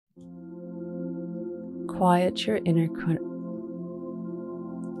Quiet your inner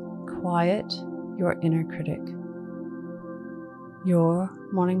critic. Your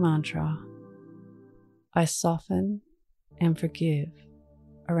morning mantra: I soften and forgive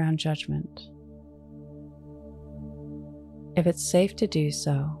around judgment. If it's safe to do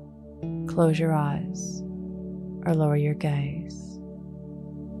so, close your eyes or lower your gaze.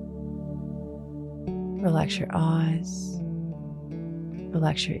 Relax your eyes,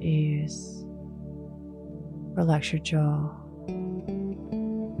 relax your ears, relax your jaw.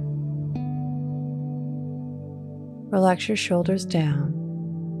 Relax your shoulders down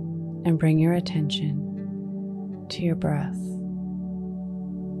and bring your attention to your breath.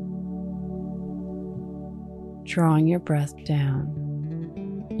 Drawing your breath down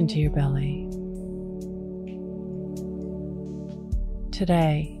into your belly.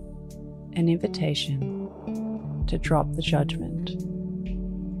 Today, an invitation to drop the judgment.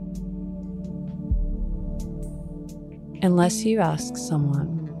 Unless you ask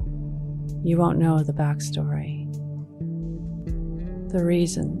someone, you won't know the backstory, the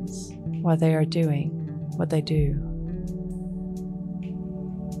reasons why they are doing what they do,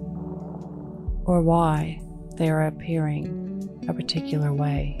 or why they are appearing a particular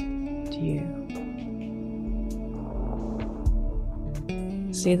way to you.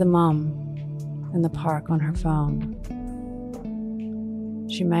 See the mum in the park on her phone.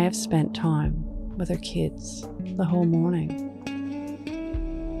 She may have spent time with her kids the whole morning.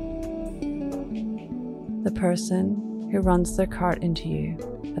 The person who runs their cart into you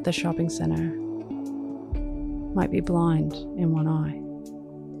at the shopping center might be blind in one eye.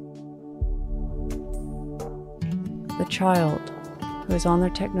 The child who is on their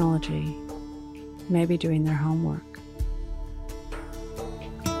technology may be doing their homework.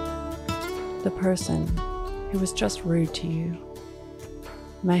 The person who was just rude to you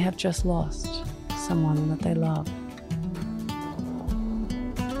may have just lost someone that they love.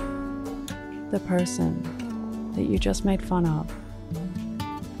 The person that you just made fun of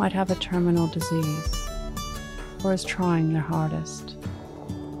might have a terminal disease or is trying their hardest.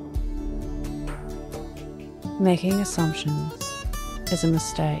 Making assumptions is a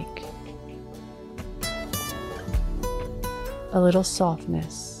mistake. A little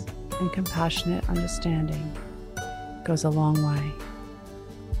softness and compassionate understanding goes a long way.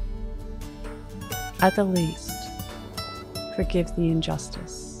 At the least, forgive the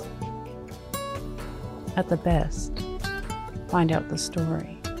injustice. At the best, find out the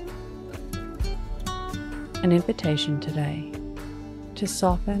story. An invitation today to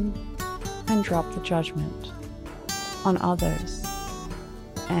soften and drop the judgment on others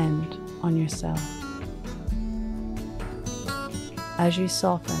and on yourself. As you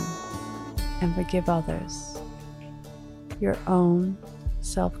soften and forgive others, your own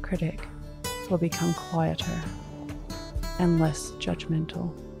self-critic will become quieter and less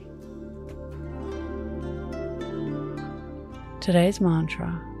judgmental. Today's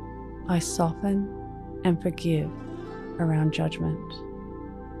mantra: I soften and forgive around judgment.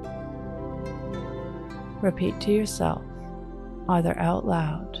 Repeat to yourself, either out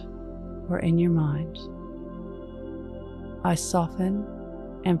loud or in your mind: I soften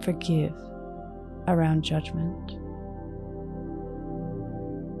and forgive around judgment.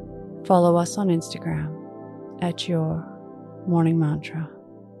 Follow us on Instagram at Your Morning Mantra.